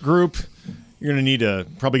 support group. You're going to need to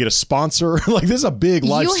probably get a sponsor. Like this is a big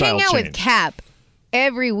You lifestyle hang out change. with Cap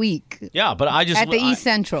every week Yeah, but I just at the East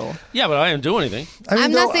Central. Yeah, but I didn't do anything.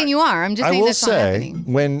 I'm not saying you are. I'm just saying will that's not say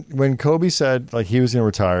happening. when Kobe said like he was going to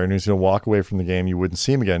retire and he was going to walk away from the game, you wouldn't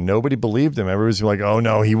see him again. Nobody believed him. Everybody was like, "Oh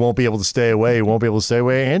no, he won't be able to stay away. He won't be able to stay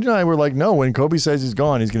away." Angie and I were like, "No, when Kobe says he's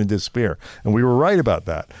gone, he's going to disappear," and we were right about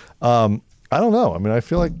that. I don't know. I mean, I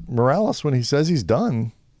feel like Morales when he says he's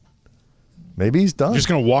done, maybe he's done. Just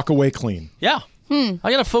going to walk away clean. Yeah. I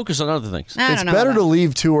got to focus on other things. I it's don't know better about to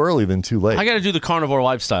leave too early than too late. I got to do the carnivore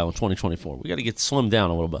lifestyle in 2024. We got to get slimmed down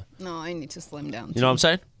a little bit. that. No, I need to slim down. You know what I'm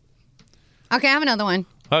saying? Okay, I have another one.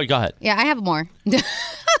 Oh, go ahead. Yeah, I have more.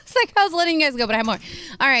 It's like I was letting you guys go, but I have more.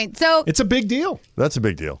 All right, so It's a big deal. That's a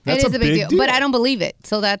big deal. That's it is a a big big deal, deal. but I don't believe it.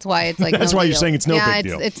 So that's why it's like That's no why you're deal. saying it's no yeah,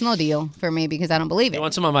 big deal. It's no deal for me because I don't believe it. You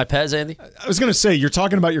want some of my Pez, Andy? I was going to say, you're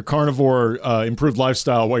talking about your carnivore improved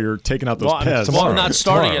lifestyle while you're taking out those Well, Pez. tomorrow. I'm not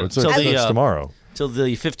starting Tomorrow. it It's till it's tomorrow. till the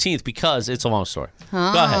 15th because it's a long story. Go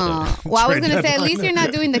ahead. Oh. Well, I was Trade going to say, at deadline. least you're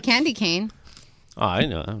not doing the candy cane. Oh, I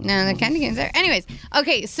know. No, the candy cane's there. Anyways,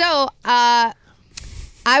 okay, so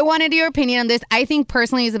I wanted your opinion on this. I think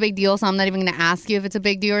personally it's a big deal, so I'm not even going to ask you if it's a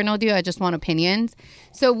big deal or no deal. I just want opinions.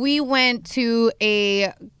 So we went to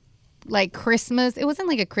a Christmas. It wasn't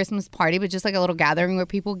like a Christmas party, but just like a little gathering where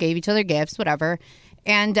people gave each other gifts, whatever.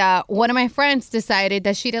 And one of my friends decided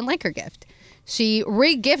that she didn't like her gift. She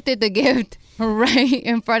re-gifted the gift right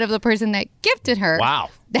in front of the person that gifted her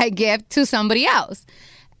that gift to somebody else.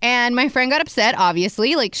 And my friend got upset,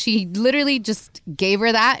 obviously. Like, she literally just gave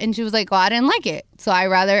her that, and she was like, "Oh, I didn't like it. So I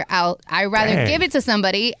rather give it to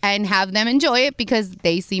somebody and have them enjoy it because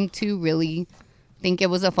they seem to really think it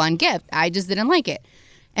was a fun gift. I just didn't like it."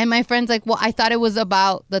 And my friend's like, "Well, I thought it was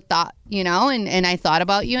about the thought, and I thought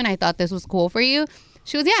about you, and I thought this was cool for you."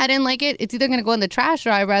 She was, "Yeah, I didn't like it. It's either going to go in the trash or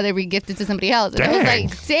I'd rather re-gift it to somebody else." And I was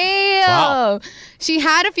like, damn. Wow. She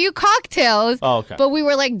had a few cocktails, but we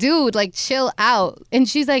were like, dude, like, chill out. And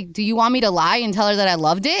she's like, "Do you want me to lie and tell her that I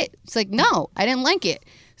loved it?" It's like, no, I didn't like it.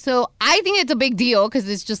 So I think it's a big deal because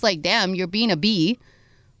it's just like, damn, you're being a bee.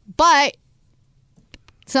 But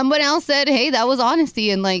someone else said, hey, that was honesty,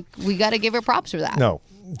 and, like, we got to give her props for that. No.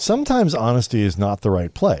 Sometimes honesty is not the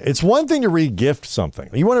right play. It's one thing to re-gift something.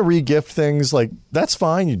 You want to re-gift things, like, that's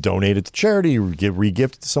fine. You donate it to charity. You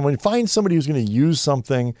re-gift it to someone. Find somebody who's going to use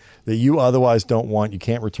something that you otherwise don't want. You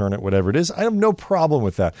can't return it, whatever it is. I have no problem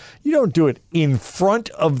with that. You don't do it in front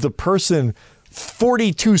of the person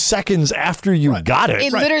 42 seconds after you got it.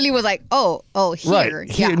 It literally was like, oh, here.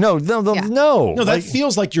 Right. Yeah. Here. No. No, that Like,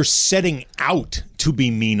 feels like you're setting out to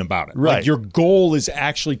be mean about it. Right. Like your goal is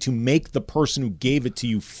actually to make the person who gave it to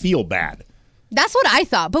you feel bad. That's what I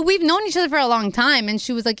thought. But we've known each other for a long time. And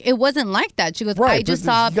she was like, it wasn't like that. She goes, I just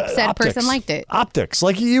saw said person liked it. Optics.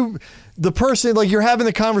 Like the person, like you're having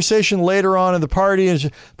the conversation later on in the party, and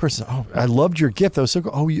the person, "Oh, I loved your gift. That was so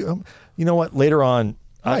cool. Oh, you know what? Later on,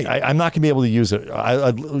 Right. I'm not going to be able to use it.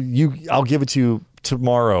 I'll give it to you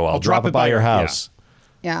tomorrow. I'll drop it by your house."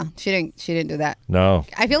 Yeah, she didn't do that. No.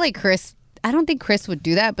 I feel like Chris. I don't think Chris would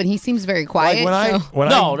do that, but he seems very quiet. Like so.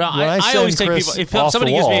 I always take Chris people. If off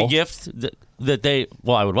somebody the gives me a wall- gift that they,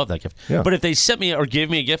 well, I would love that gift. Yeah. But if they sent me or give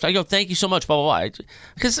me a gift, I go, "Thank you so much," blah blah blah.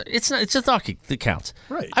 Because it's a thought that counts.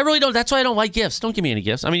 Right. I really don't. That's why I don't like gifts. Don't give me any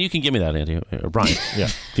gifts. I mean, you can give me that, Andy or Brian. Yeah.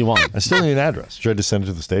 If you want. I still need an address. Should I just send it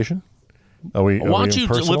to the station? Why don't you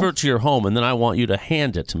deliver it to your home, and then I want you to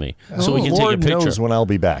hand it to me so we can Lord take a picture. knows when I'll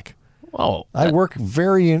be back. Oh, I work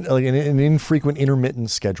very an infrequent, intermittent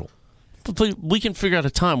schedule. we can figure out a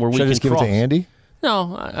time where we Should I can just give cross. it to Andy?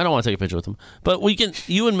 No, I don't want to take a picture with him. But we can,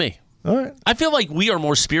 you and me. All right. I feel like we are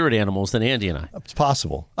more spirit animals than Andy and I. It's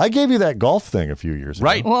possible. I gave you that golf thing a few years ago.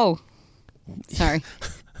 Right? Whoa. Sorry.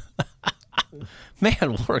 Man,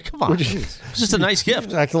 Laura, come on. It's just a nice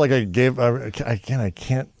gift. I feel like I gave. Again, I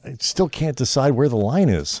can't. I still can't decide where the line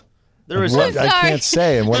is. There is. What I sorry. can't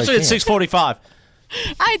say and what Especially I at can't. 6:45.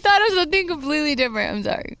 I thought it was something completely different. I'm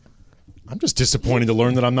sorry. I'm just disappointed to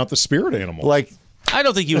learn that I'm not the spirit animal. Like, I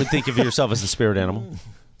don't think you would think of yourself as a spirit animal.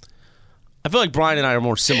 I feel like Brian and I are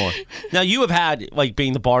more similar. Now, you have had, like,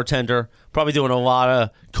 being the bartender, probably doing a lot of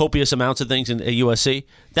copious amounts of things at USC.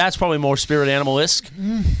 That's probably more spirit animal-esque.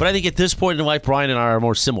 But I think at this point in life, Brian and I are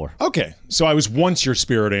more similar. Okay, so I was once your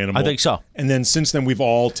spirit animal. I think so. And then since then, we've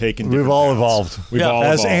all taken we've different all paths. evolved. We've all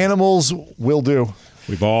As evolved. animals will do.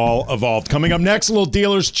 We've all evolved. Coming up next, a little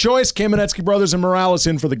dealer's choice. Kamenetsky Brothers and Morales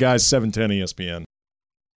in for the guys, 710 ESPN.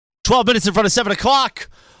 12 minutes in front of 7 o'clock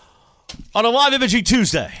on a live imaging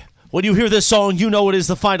Tuesday. When you hear this song, you know it is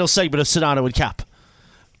the final segment of Sedano and Cap.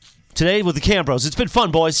 Today with the Cambros. It's been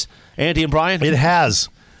fun, boys. Andy and Brian. It has.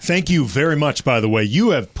 Thank you very much, by the way.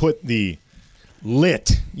 You have put the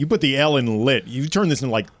lit. You put the L in lit. You turned this in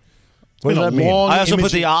like What does that mean? I also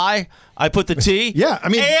put the I. I put the T. Yeah, I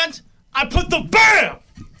mean. And I put the BAM!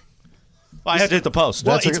 Well, I had to hit the post.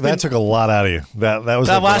 That took a lot out of you. That was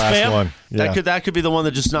That like last the last BAM? one. Yeah. That could be the one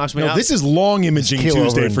that just knocks me No, out. this is long imaging Keel over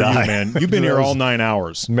Tuesday and for you, die. man. You've been here all 9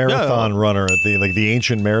 hours. Marathon runner at the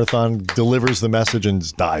ancient marathon delivers the message and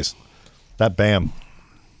just dies. That BAM.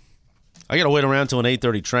 I got to wait around till an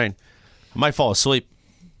 8:30 train. I might fall asleep.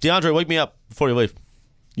 DeAndre, wake me up before you leave.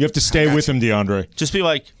 You have to stay with him, DeAndre. Just be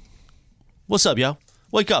like, what's up, yo?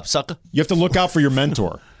 Wake up, sucker. You have to look out for your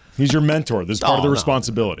mentor. He's your mentor. This is part of the no.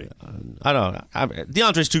 responsibility. I don't know.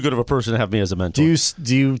 DeAndre's too good of a person to have me as a mentor.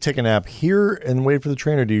 Do you take a nap here and wait for the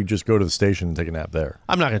train, or do you just go to the station and take a nap there?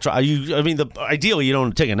 I'm not going to try. Ideally, you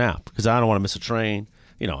don't take a nap because I don't want to miss a train.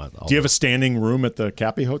 You know. Do you have a standing room at the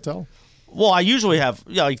Cappy Hotel? Well, I usually have,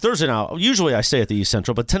 like Thursday now, usually I stay at the East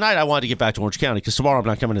Central, but tonight I wanted to get back to Orange County because tomorrow I'm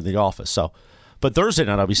not coming to the office. But Thursday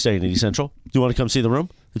night I'll be staying at East Central. Do you want to come see the room?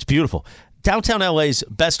 It's beautiful. Downtown LA's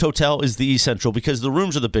best hotel is the East Central because the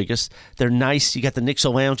rooms are the biggest. They're nice. You got the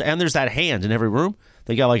Nixo Lounge, and there's that hand in every room.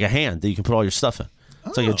 They got like a hand that you can put all your stuff in.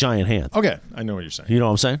 It's like a giant hand. Okay, I know what you're saying. You know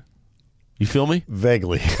what I'm saying? You feel me?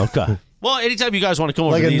 Vaguely. Okay. Well, anytime you guys want to come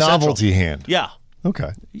over Like to a the East Central. novelty hand. Yeah.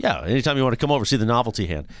 Okay. Yeah, anytime you want to come over, see the novelty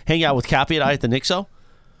hand. Hang out with Cappy and I at the Nixo.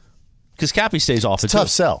 Because Cappy stays off It's a tough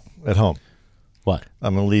sell at home. What?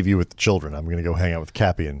 I'm going to leave you with the children. I'm going to go hang out with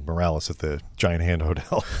Cappy and Morales at the Giant Hand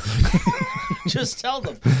Hotel. Just tell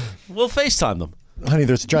them. We'll FaceTime them. Honey,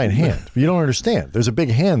 there's a giant hand. You don't understand. There's a big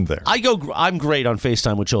hand there. I'm great on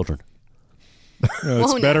FaceTime with children.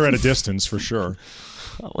 It's better at a distance for sure.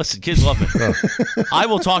 Oh, listen, kids love me. I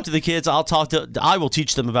will talk to the kids. I will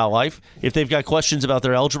teach them about life. If they've got questions about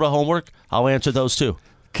their algebra homework, I'll answer those too.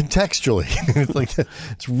 Contextually,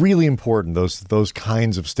 it's really important. Those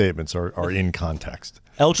kinds of statements are in context.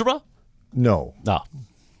 Algebra? No.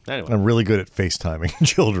 Anyway. I'm really good at FaceTiming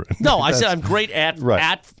children. No, I said I'm great at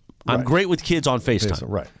I'm great with kids on FaceTime.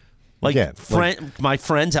 Right. Like, Again, my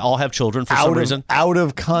friends all have children for some reason. Out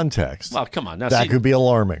of context. Well, come on. Now, that could be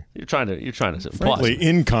alarming. You're trying to Frankly,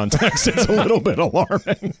 in context, it's a little bit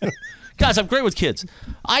alarming. Guys, I'm great with kids.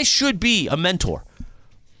 I should be a mentor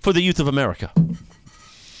for the youth of America.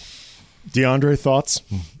 DeAndre, thoughts?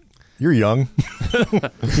 You're young.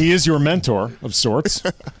 He is your mentor of sorts.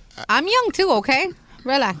 I'm young too, okay?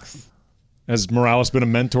 Relax. Has Morales been a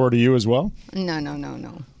mentor to you as well?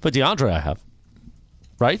 No. But DeAndre, I have.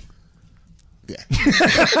 Right?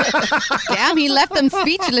 Damn, he left them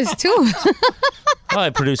speechless too. All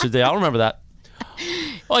right, producer Day. I'll remember that.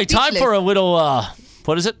 Oh, hey, time Speechless. for a little,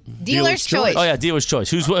 what is it? Dealer's choice. Oh, yeah, dealer's choice.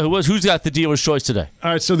 Who's got the dealer's choice today?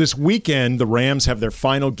 All right, so this weekend, the Rams have their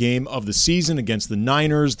final game of the season against the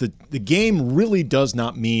Niners. The game really does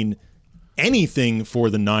not mean anything for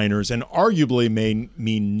the Niners and arguably may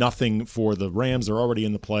mean nothing for the Rams. They're already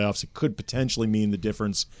in the playoffs. It could potentially mean the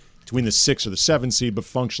difference between the 6 or the 7 seed, but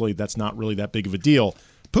functionally that's not really that big of a deal.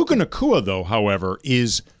 Puka Nacua, though, however,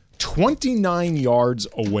 is 29 yards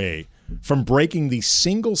away from breaking the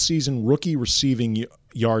single-season rookie receiving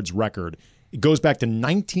yards record. It goes back to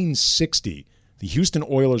 1960. The Houston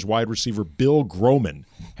Oilers wide receiver Bill Groman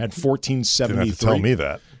had 1473. Didn't have to tell me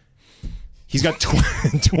that. He's got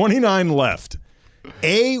 29 left.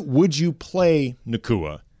 A, would you play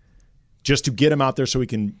Nacua just to get him out there so he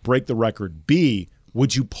can break the record? B,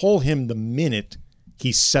 would you pull him the minute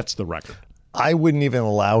he sets the record? I wouldn't even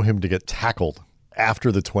allow him to get tackled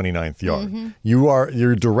after the 29th yard. Mm-hmm.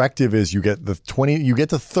 Your directive is you get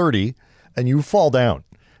to 30 and you fall down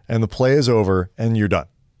and the play is over and you're done.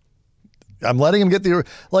 I'm letting him get you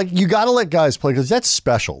got to let guys play because that's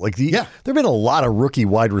special. There've been a lot of rookie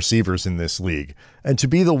wide receivers in this league, and to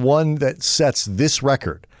be the one that sets this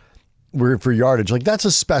record for yardage, that's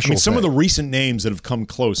a special. Some of thing. the recent names that have come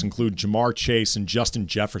close include Jamar Chase and Justin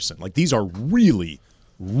Jefferson. These are really,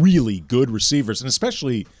 really good receivers, and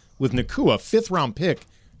especially with Nacua, 5th round pick,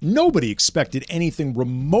 Nobody expected anything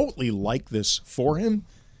remotely like this for him.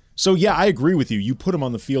 So, yeah, I agree with you. You put him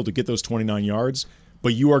on the field to get those 29 yards,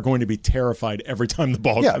 but you are going to be terrified every time the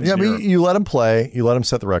ball comes I near. mean, you let him play, you let him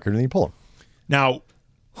set the record, and you pull him. Now,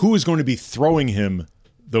 who is going to be throwing him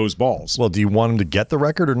those balls? Well, do you want him to get the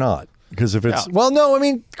record or not? Because if it's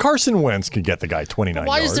Carson Wentz could get the guy 29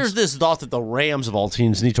 Why yards. is there this thought that the Rams of all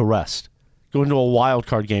teams need to rest, go into a wild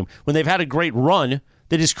card game when they've had a great run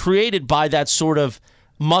that is created by that sort of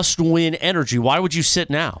must-win energy? Why would you sit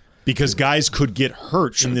now? Because guys could get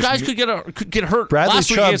hurt. In this Guys could get hurt. Bradley last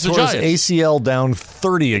week Chubb against the tore his Giants. ACL down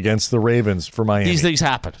 30 against the Ravens for Miami. These things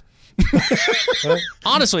happen.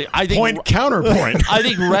 Honestly, I think counterpoint. I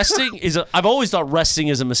think resting is. I've always thought resting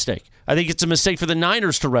is a mistake. I think it's a mistake for the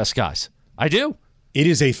Niners to rest guys. I do. It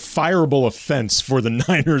is a fireable offense for the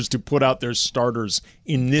Niners to put out their starters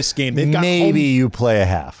in this game. They've got Maybe you play a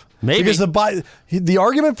half. Maybe. Because the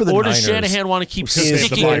argument for the Or Niners does Shanahan want to keep is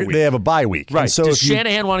sticking the it? bye they have a bye week. Right. And so does if you-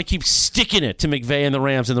 Shanahan want to keep sticking it to McVay and the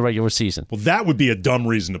Rams in the regular season? Well, that would be a dumb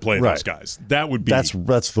reason to play those Right. guys. That would be.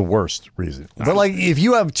 That's the worst reason. But like if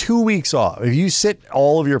you have 2 weeks off, if you sit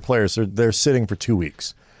all of your players, they're sitting for 2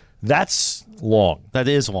 weeks. That's long. That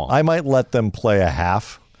is long. I might let them play a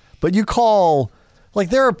half, but you call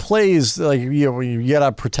there are plays you got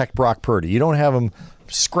to protect Brock Purdy. You don't have him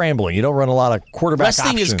scrambling. You don't run a lot of quarterback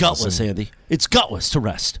Resting is options gutless, Andy. It's gutless to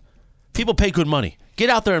rest. People pay good money. Get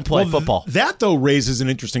out there and play football. That, though, raises an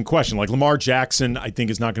interesting question. Like Lamar Jackson, I think,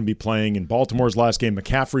 is not going to be playing in Baltimore's last game.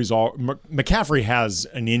 McCaffrey has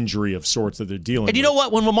an injury of sorts that they're dealing with. And you know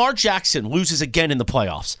what? When Lamar Jackson loses again in the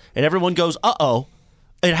playoffs and everyone goes, uh-oh,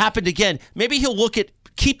 it happened again, maybe he'll look at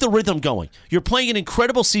keep the rhythm going. You're playing an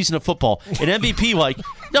incredible season of football. An MVP,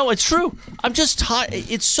 no, it's true. I'm just tired.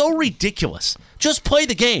 It's so ridiculous. Just play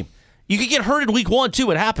the game. You could get hurt in week 1,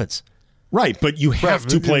 too. It happens. Right, but you have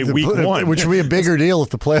to play week 1. Which would be a bigger deal if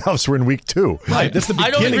the playoffs were in week 2. Right, that's the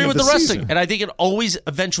beginning I don't agree of with the the resting, season. and I think it always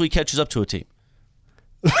eventually catches up to a team.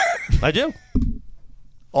 I do.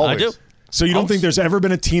 Always. I do. So you don't think there's ever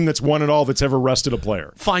been a team that's won it all that's ever rested a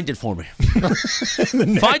player? Find it for me.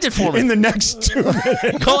 Find it for me. In the next 2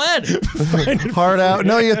 minutes. Go ahead. Hard out.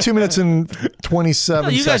 No, you got 2 minutes and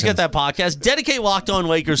 27 You guys seconds. get that podcast. Dedicate Locked On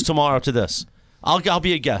Lakers tomorrow to this. I'll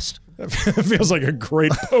be a guest. It feels like a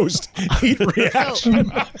great post-heat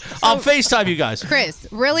reaction. I'll FaceTime you guys. Chris,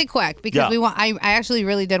 really quick, because Yeah. I actually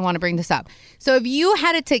really did want to bring this up. So if you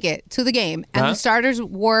had a ticket to the game and the starters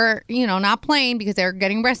were, not playing because they were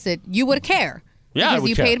getting rested, you would care. Yeah, I because would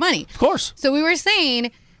you care. paid money. Of course. So we were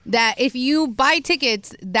saying that if you buy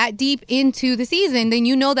tickets that deep into the season, then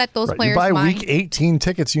you know that those Right. players You buy might. week 18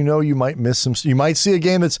 tickets, you might miss some. You might see a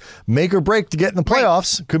game that's make or break to get in the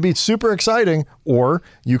playoffs. Could be super exciting, or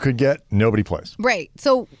you could get nobody plays. Right.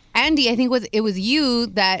 So Andy, I think it was you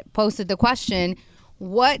that posted the question: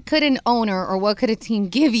 what could an owner or what could a team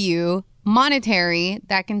give you monetary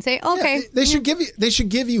that can say, okay, Yeah, they should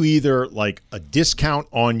give you either like a discount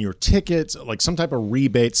on your tickets, like some type of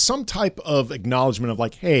rebate, some type of acknowledgement of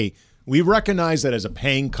like, hey, we recognize that as a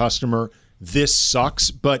paying customer, this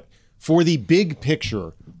sucks, but for the big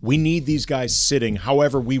picture, we need these guys sitting.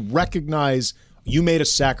 However, we recognize you made a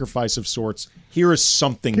sacrifice of sorts. Here is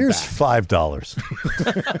something Here's back.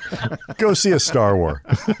 $5. Go see a Star Wars.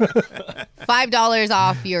 $5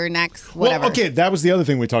 off your next whatever. Well, okay, that was the other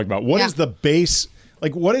thing we talked about. What is Yeah. the base?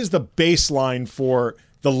 Like, what is the baseline for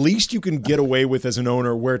the least you can get away with as an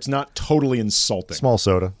owner where it's not totally insulting? Small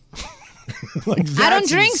soda. Like, I don't that's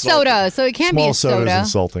drink insulting. soda, so it can't be Small a soda is soda.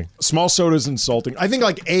 insulting. Small soda is insulting. I think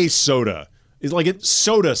like a soda is like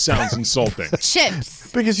soda sounds insulting.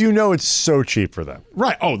 Chips. Because it's so cheap for them.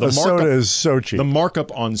 Right. Oh, the The markup soda is so cheap. The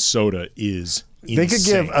markup on soda is insane. They could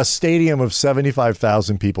give a stadium of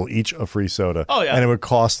 75,000 people each a free soda. Oh, yeah. And it would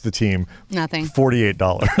cost the team Nothing.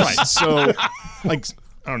 $48. Right. So, like,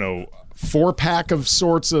 I don't know, 4-pack of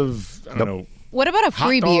sorts of, I don't know. What about a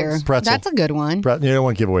free Hot beer? dogs. Pretzel. That's a good one. You don't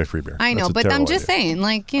want to give away free beer. I know, That's a but I'm terrible just idea. saying,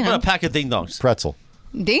 like, What a pack of ding dongs. Pretzel.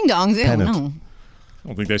 ding dongs. I don't Pennant. know. I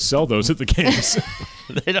don't think they sell those at the games.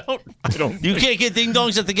 They don't. I don't. You can't get ding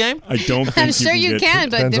dongs at the game. I don't think I'm sure you can,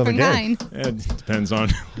 but Depends on the different game. kind. It depends on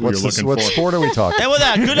who What you're looking what for. sport are we talking? And with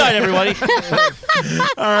that, good night, everybody.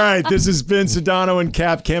 All right, this has been Sedano and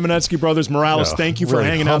Cap Kamenetsky Brothers Morales. Yeah, Thank you for really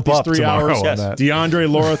hanging out hump these up 3 tomorrow hours. on that. DeAndre,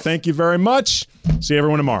 Laura, thank you very much. See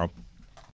everyone tomorrow.